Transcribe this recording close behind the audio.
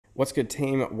What's good,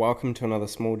 team? Welcome to another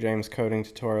Small James coding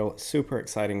tutorial. Super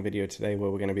exciting video today where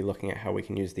we're going to be looking at how we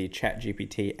can use the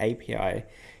ChatGPT API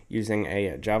using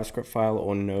a JavaScript file,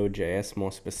 or Node.js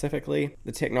more specifically.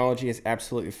 The technology is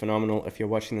absolutely phenomenal. If you're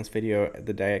watching this video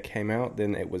the day it came out,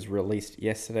 then it was released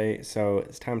yesterday. So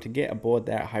it's time to get aboard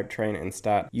that hype train and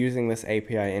start using this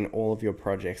API in all of your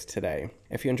projects today.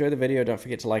 If you enjoyed the video, don't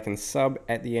forget to like and sub.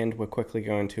 At the end, we're quickly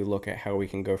going to look at how we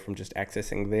can go from just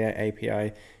accessing their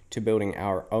API to building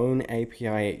our own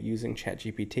API using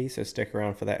ChatGPT, so stick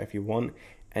around for that if you want.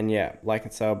 And yeah, like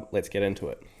and sub, let's get into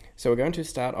it. So we're going to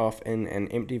start off in an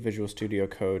empty Visual Studio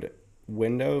Code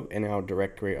window in our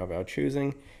directory of our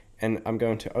choosing, and I'm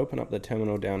going to open up the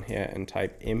terminal down here and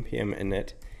type npm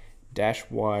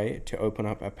init-y to open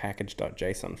up a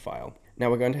package.json file.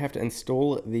 Now we're going to have to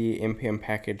install the npm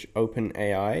package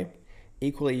OpenAI.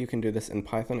 Equally, you can do this in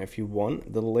Python if you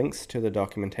want. The links to the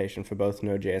documentation for both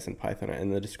Node.js and Python are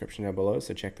in the description down below,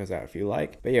 so check those out if you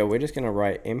like. But yeah, we're just going to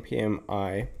write npm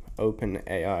I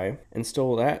OpenAI,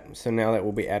 install that. So now that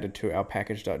will be added to our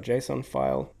package.json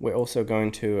file. We're also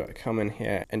going to come in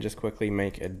here and just quickly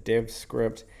make a dev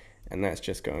script, and that's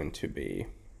just going to be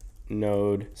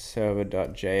node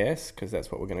server.js, because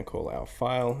that's what we're going to call our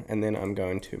file. And then I'm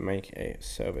going to make a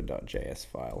server.js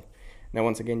file. Now,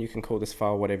 once again, you can call this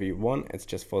file whatever you want. It's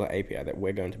just for the API that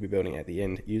we're going to be building at the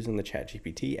end using the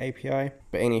ChatGPT API.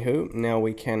 But anywho, now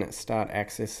we can start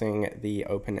accessing the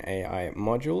OpenAI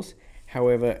modules.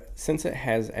 However, since it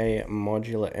has a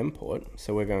modular import,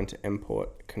 so we're going to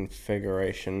import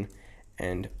configuration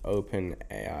and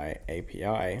OpenAI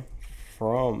API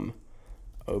from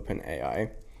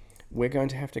OpenAI, we're going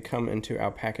to have to come into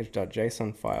our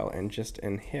package.json file and just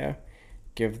in here,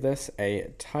 give this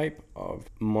a type of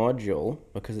module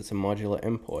because it's a modular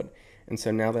import. And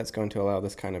so now that's going to allow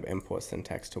this kind of import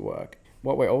syntax to work.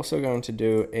 What we're also going to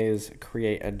do is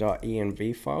create a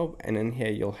 .env file, and in here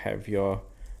you'll have your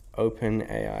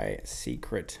OpenAI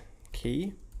secret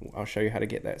key. I'll show you how to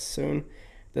get that soon.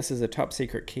 This is a top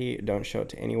secret key. Don't show it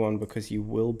to anyone because you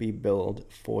will be billed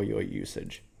for your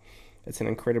usage. It's an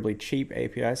incredibly cheap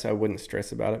API, so I wouldn't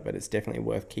stress about it, but it's definitely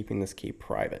worth keeping this key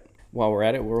private. While we're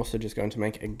at it, we're also just going to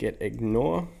make a get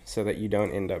ignore so that you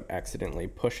don't end up accidentally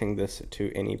pushing this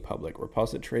to any public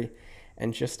repository,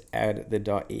 and just add the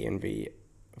 .env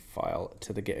file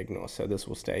to the get ignore. So this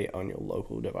will stay on your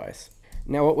local device.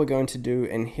 Now what we're going to do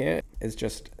in here is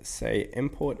just say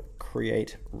import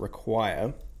create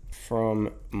require from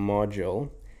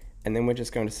module, and then we're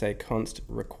just going to say const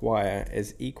require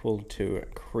is equal to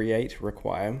create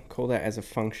require, call that as a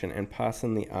function, and pass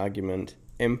in the argument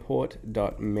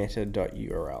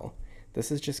import.meta.url.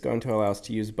 This is just going to allow us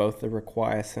to use both the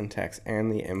require syntax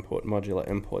and the import modular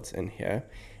imports in here.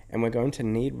 And we're going to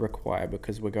need require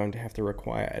because we're going to have to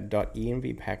require a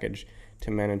 .env package to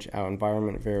manage our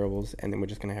environment variables, and then we're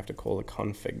just going to have to call the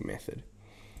config method.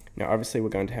 Now obviously we're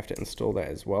going to have to install that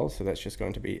as well, so that's just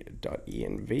going to be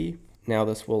 .env. Now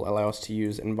this will allow us to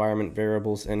use environment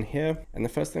variables in here, and the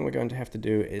first thing we're going to have to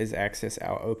do is access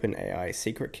our OpenAI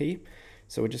secret key.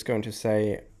 So we're just going to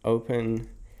say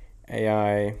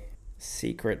OpenAI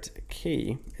secret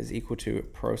key is equal to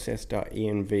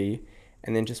process.env,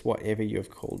 and then just whatever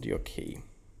you've called your key.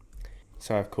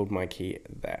 So I've called my key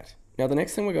that. Now the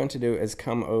next thing we're going to do is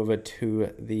come over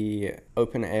to the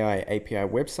OpenAI API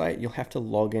website. You'll have to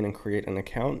log in and create an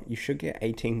account. You should get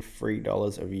 $18 free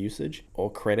of usage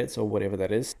or credits or whatever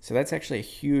that is. So that's actually a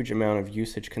huge amount of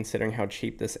usage considering how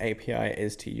cheap this API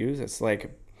is to use. It's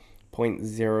like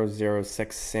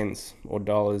 0.006 cents or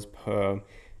dollars per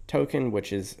token,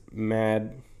 which is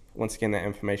mad. Once again, that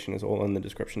information is all in the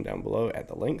description down below at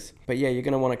the links. But yeah, you're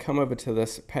going to want to come over to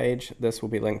this page. This will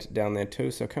be linked down there too.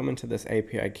 So come into this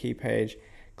API key page,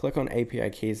 click on API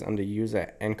keys under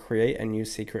user, and create a new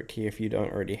secret key if you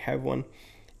don't already have one.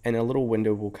 And a little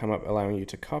window will come up allowing you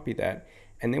to copy that.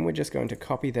 And then we're just going to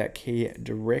copy that key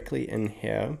directly in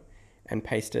here and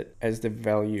paste it as the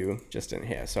value just in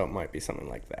here. So it might be something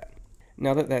like that.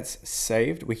 Now that that's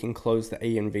saved, we can close the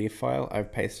env file.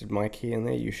 I've pasted my key in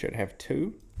there. You should have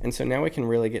too. And so now we can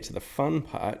really get to the fun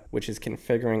part, which is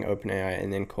configuring OpenAI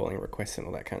and then calling requests and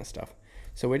all that kind of stuff.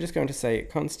 So we're just going to say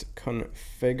const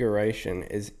configuration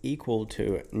is equal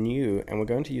to new, and we're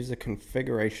going to use the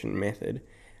configuration method,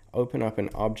 open up an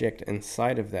object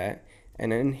inside of that,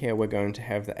 and in here we're going to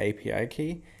have the API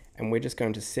key, and we're just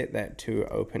going to set that to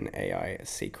OpenAI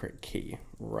secret key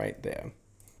right there.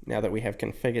 Now that we have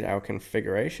configured our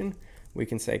configuration, we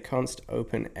can say const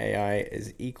OpenAI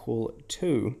is equal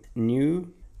to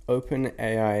new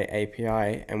OpenAI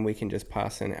API, and we can just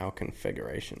pass in our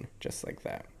configuration just like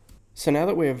that. So now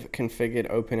that we've configured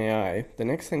OpenAI, the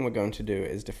next thing we're going to do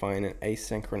is define an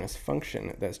asynchronous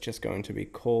function that's just going to be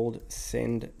called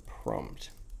sendPrompt,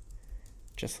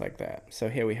 just like that. So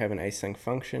here we have an async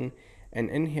function, and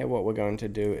in here what we're going to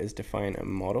do is define a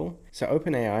model. So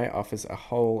OpenAI offers a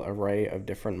whole array of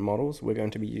different models. We're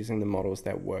going to be using the models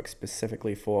that work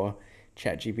specifically for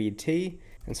ChatGPT,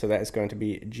 and so that is going to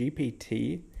be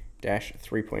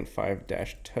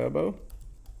GPT-3.5-Turbo.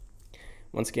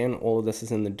 Once again, all of this is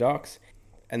in the docs.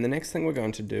 And the next thing we're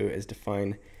going to do is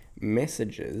define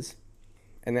messages,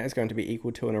 and that is going to be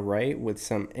equal to an array with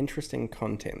some interesting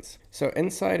contents. So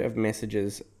inside of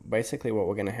messages, basically what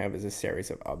we're going to have is a series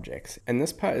of objects. And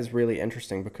this part is really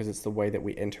interesting because it's the way that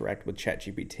we interact with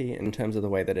ChatGPT in terms of the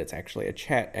way that it's actually a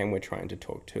chat and we're trying to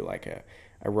talk to like a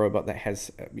robot that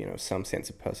has, some sense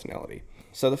of personality.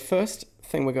 So the first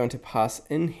thing we're going to pass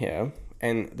in here,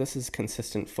 and this is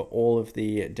consistent for all of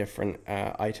the different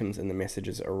items in the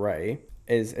messages array,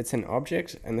 is it's an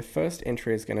object, and the first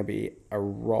entry is going to be a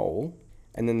role,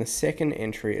 and then the second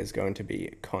entry is going to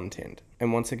be content.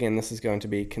 And once again, this is going to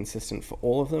be consistent for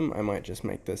all of them. I might just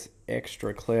make this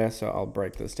extra clear, so I'll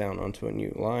break this down onto a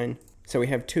new line. So we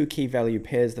have two key value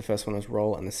pairs. The first one is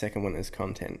role, and the second one is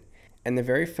content. And the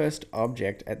very first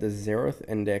object at the 0th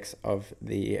index of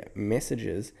the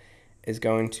messages is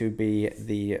going to be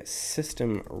the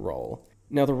system role.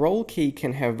 Now the role key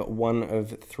can have one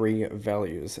of three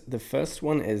values. The first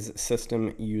one is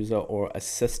system, user, or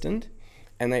assistant,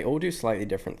 and they all do slightly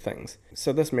different things.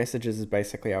 So this messages is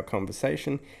basically our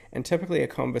conversation, and typically a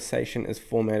conversation is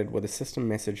formatted with a system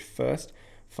message first,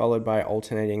 followed by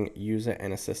alternating user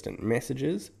and assistant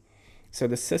messages. So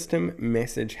the system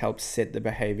message helps set the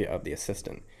behavior of the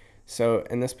assistant. So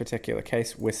in this particular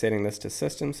case, we're setting this to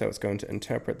system, so it's going to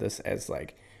interpret this as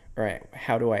like, all right,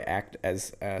 how do I act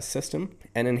as a system?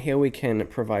 And in here we can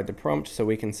provide the prompt, so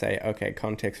we can say, okay,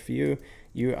 context for you,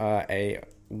 you are a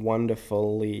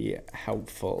wonderfully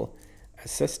helpful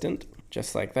assistant,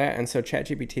 just like that. And so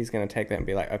ChatGPT is going to take that and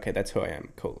be like, okay, that's who I am.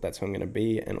 Cool, that's who I'm going to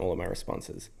be in all of my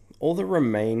responses. All the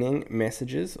remaining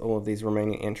messages, all of these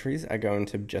remaining entries are going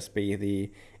to just be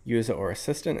the user or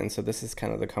assistant, and so this is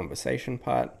kind of the conversation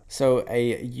part. So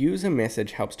a user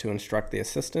message helps to instruct the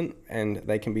assistant, and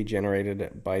they can be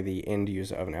generated by the end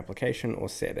user of an application or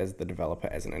set as the developer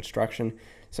as an instruction.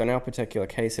 So in our particular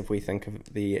case, if we think of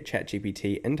the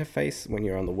ChatGPT interface when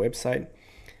you're on the website,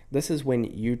 this is when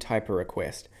you type a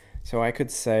request. So I could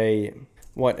say,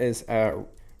 what is a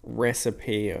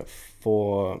recipe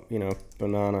for,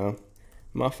 banana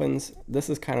muffins?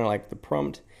 This is kind of like the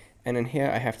prompt. And in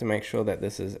here, I have to make sure that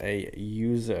this is a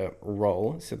user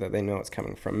role so that they know it's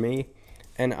coming from me.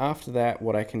 And after that,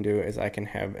 what I can do is I can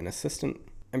have an assistant.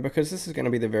 And because this is going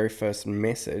to be the very first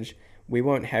message, we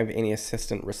won't have any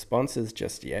assistant responses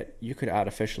just yet. You could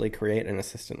artificially create an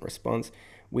assistant response.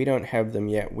 We don't have them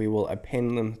yet. We will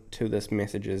append them to this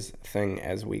messages thing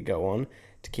as we go on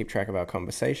to keep track of our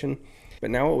conversation.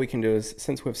 But now what we can do is,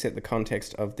 since we've set the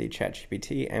context of the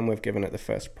ChatGPT and we've given it the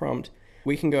first prompt,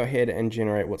 we can go ahead and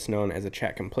generate what's known as a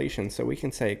chat completion. So we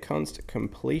can say const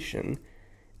completion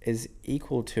is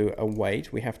equal to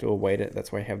await. We have to await it.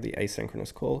 That's why I have the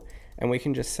asynchronous call. And we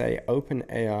can just say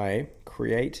OpenAI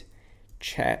create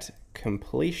chat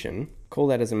completion, call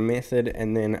that as a method,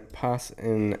 and then pass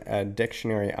in a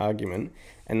dictionary argument.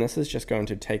 And this is just going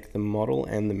to take the model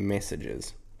and the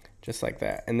messages, just like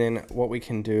that. And then what we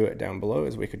can do down below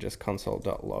is we could just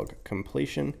console.log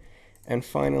completion. And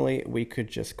finally, we could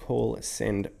just call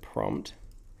send prompt,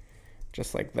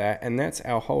 just like that. And that's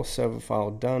our whole server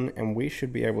file done. And we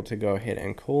should be able to go ahead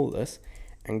and call this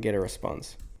and get a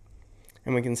response.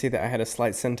 And we can see that I had a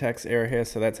slight syntax error here.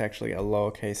 So that's actually a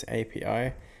lowercase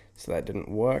API. So that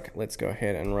didn't work. Let's go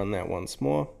ahead and run that once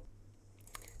more.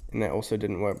 And that also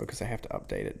didn't work because I have to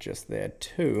update it just there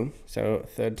too. So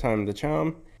third time the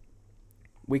charm.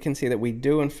 We can see that we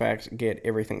do in fact get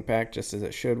everything back just as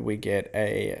it should. We get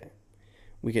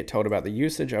told about the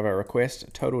usage of our request,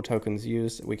 total tokens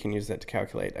used. We can use that to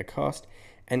calculate a cost.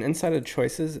 And inside of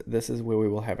choices, this is where we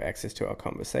will have access to our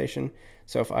conversation.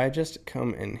 So if I just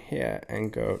come in here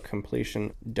and go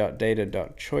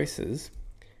completion.data.choices,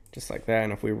 just like that,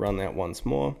 and if we run that once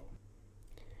more,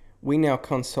 we now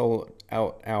console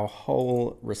out our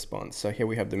whole response. So here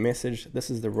we have the message. This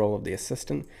is the role of the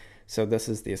assistant. So this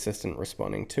is the assistant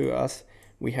responding to us.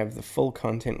 We have the full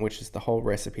content, which is the whole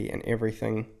recipe and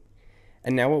everything.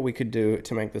 And now what we could do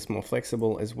to make this more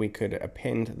flexible is we could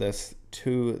append this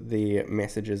to the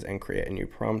messages and create a new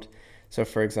prompt. So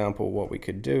for example, what we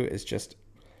could do is just,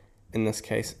 in this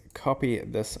case, copy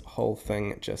this whole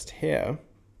thing just here.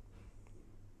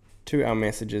 to our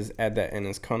messages, add that in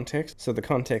as context. So the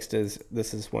context is,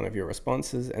 this is one of your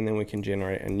responses, and then we can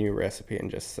generate a new recipe and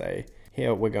just say,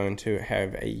 here we're going to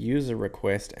have a user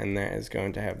request, and that is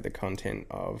going to have the content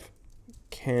of,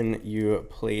 can you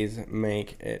please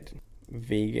make it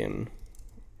vegan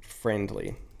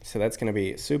friendly? So that's going to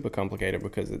be super complicated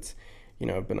because it's, you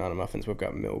know, banana muffins, we've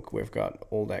got milk, we've got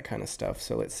all that kind of stuff.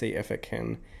 So let's see if it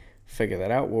can figure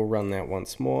that out. We'll run that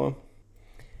once more.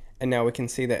 And now we can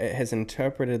see that it has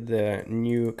interpreted the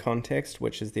new context,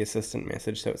 which is the assistant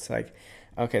message. So it's like,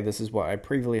 okay, this is what I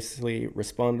previously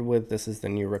responded with. This is the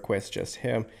new request just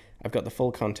here. I've got the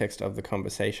full context of the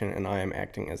conversation, and I am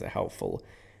acting as a helpful,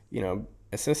 you know,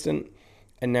 assistant.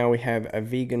 And now we have a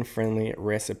vegan-friendly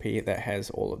recipe that has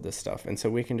all of this stuff. And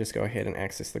so we can just go ahead and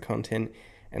access the content,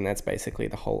 and that's basically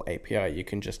the whole API. You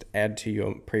can just add to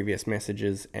your previous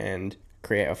messages and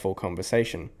create a full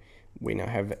conversation. We now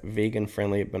have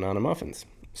vegan-friendly banana muffins.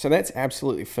 So that's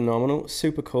absolutely phenomenal,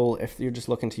 super cool. If you're just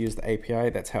looking to use the API,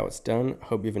 that's how it's done.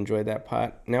 Hope you've enjoyed that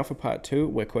part. Now for part 2,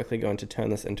 we're quickly going to turn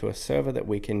this into a server that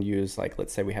we can use, like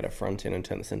let's say we had a front end and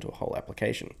turn this into a whole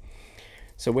application.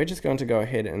 So we're just going to go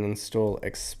ahead and install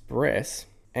Express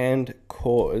and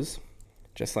Cause,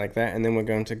 just like that. And then we're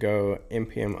going to go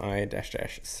npm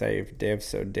i-save dev,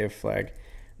 so dev flag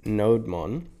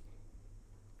nodemon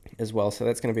as well. So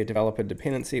that's going to be a developer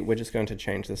dependency. We're just going to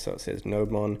change this so it says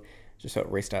nodemon, just so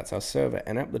it restarts our server.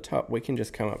 And at the top, we can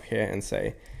just come up here and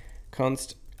say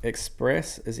const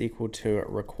express is equal to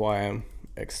require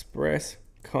express,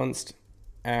 const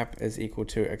app is equal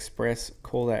to express,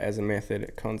 call that as a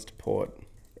method, const port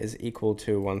is equal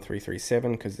to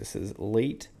 1337 because this is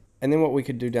leet. And then what we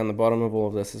could do down the bottom of all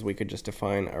of this is we could just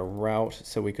define a route.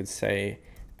 So we could say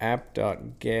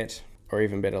app.get, or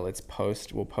even better,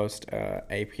 we'll post a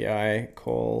API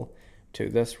call to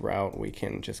this route. We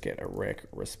can just get a rec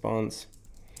response,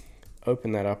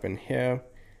 open that up in here.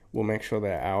 We'll make sure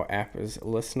that our app is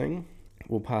listening.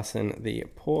 We'll pass in the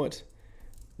port.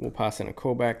 We'll pass in a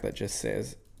callback that just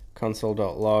says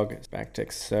console.log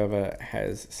backtick server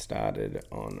has started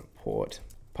on port.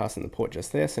 Pass in the port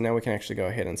just there. So now we can actually go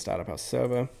ahead and start up our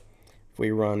server. If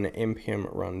we run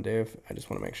npm run dev, I just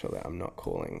want to make sure that I'm not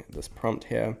calling this prompt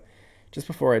here. Just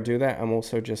before I do that, I'm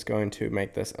also just going to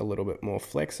make this a little bit more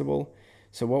flexible.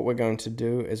 So what we're going to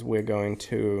do is we're going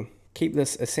to keep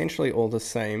this essentially all the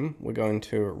same. We're going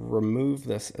to remove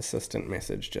this assistant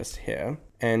message just here,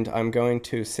 and I'm going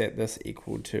to set this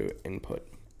equal to input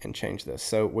and change this.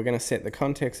 So we're going to set the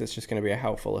context. It's just going to be a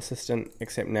helpful assistant,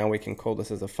 except now we can call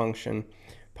this as a function,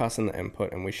 pass in the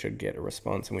input, and we should get a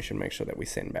response, and we should make sure that we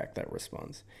send back that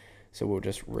response. So we'll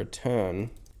just return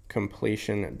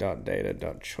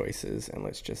completion.data.choices, and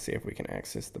let's just see if we can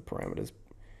access the parameters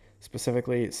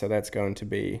specifically. So that's going to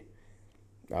be,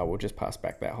 we'll just pass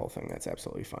back that whole thing. That's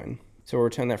absolutely fine. So we'll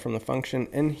return that from the function.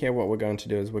 In here, what we're going to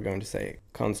do is we're going to say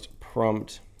const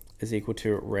prompt is equal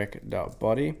to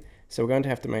rec.body. So we're going to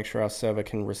have to make sure our server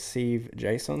can receive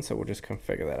JSON. So we'll just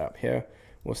configure that up here.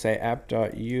 We'll say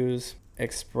app.use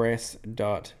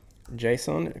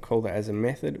express.json, call that as a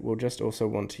method. We'll just also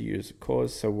want to use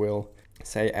cause. So we'll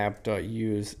say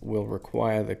app.use will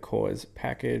require the cause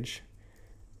package,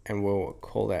 and we'll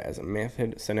call that as a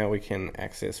method. So now we can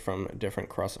access from different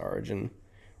cross-origin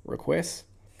requests.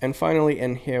 And finally,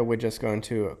 in here, we're just going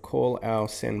to call our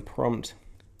send prompt,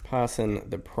 pass in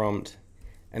the prompt,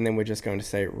 and then we're just going to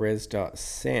say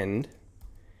res.send.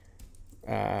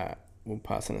 We'll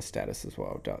pass in a status as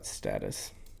well,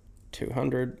 .status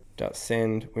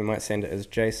 200.send. We might send it as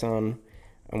JSON,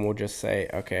 and we'll just say,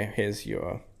 okay, here's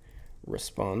your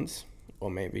response,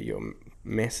 or maybe your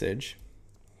message,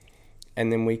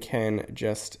 and then we can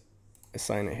just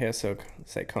assign it here. So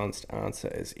say const answer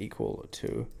is equal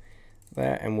to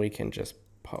that, and we can just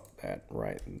pop that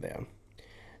right there.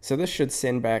 So this should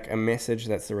send back a message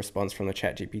that's the response from the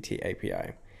ChatGPT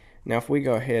API. Now if we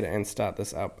go ahead and start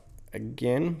this up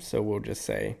again, so we'll just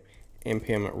say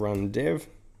npm run dev,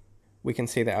 we can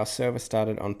see that our server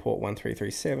started on port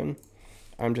 1337.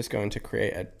 I'm just going to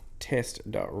create a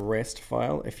test.rest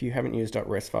file. If you haven't used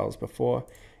 .rest files before,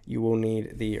 you will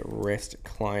need the REST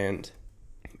client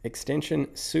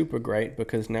extension. Super great,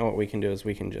 because now what we can do is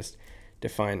we can just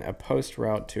define a post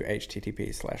route to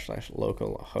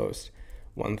http://localhost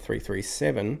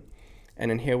 1337,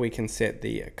 and in here we can set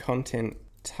the content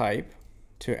type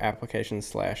to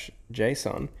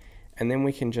application/JSON, and then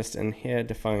we can just in here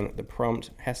define the prompt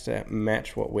has to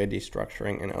match what we're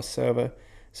destructuring in our server.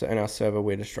 So in our server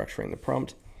we're destructuring the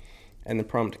prompt, and the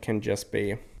prompt can just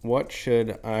be, what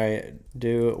should I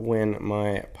do when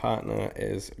my partner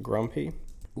is grumpy?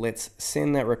 Let's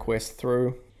send that request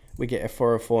through. we get a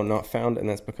 404 not found, and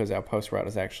that's because our post route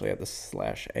is actually at the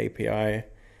 /API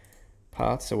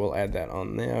path, so we'll add that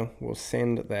on there. We'll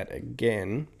send that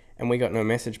again, and we got no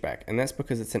message back, and that's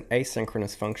because it's an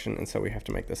asynchronous function, and so we have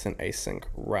to make this an async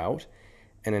route.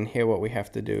 And in here what we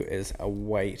have to do is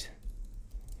await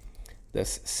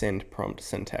this send prompt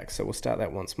syntax. So we'll start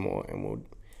that once more, and we'll,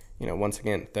 once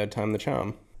again, third time the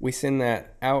charm. We send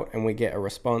that out and we get a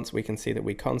response. We can see that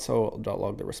we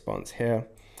console.log the response here.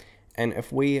 And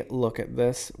if we look at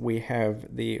this, we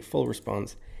have the full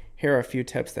response. Here are a few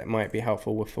tips that might be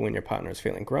helpful for when your partner is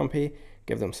feeling grumpy.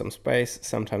 Give them some space.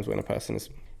 Sometimes when a person is,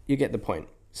 you get the point.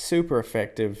 Super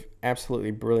effective,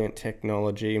 absolutely brilliant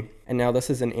technology. And now this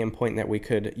is an endpoint that we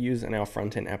could use in our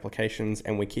front-end applications,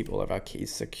 and we keep all of our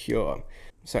keys secure.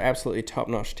 So absolutely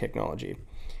top-notch technology.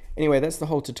 Anyway, that's the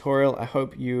whole tutorial. I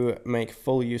hope you make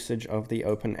full usage of the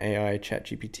OpenAI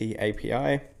ChatGPT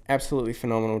API. Absolutely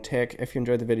phenomenal tech. If you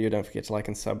enjoyed the video, don't forget to like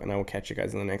and sub, and I will catch you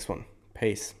guys in the next one.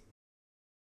 Peace.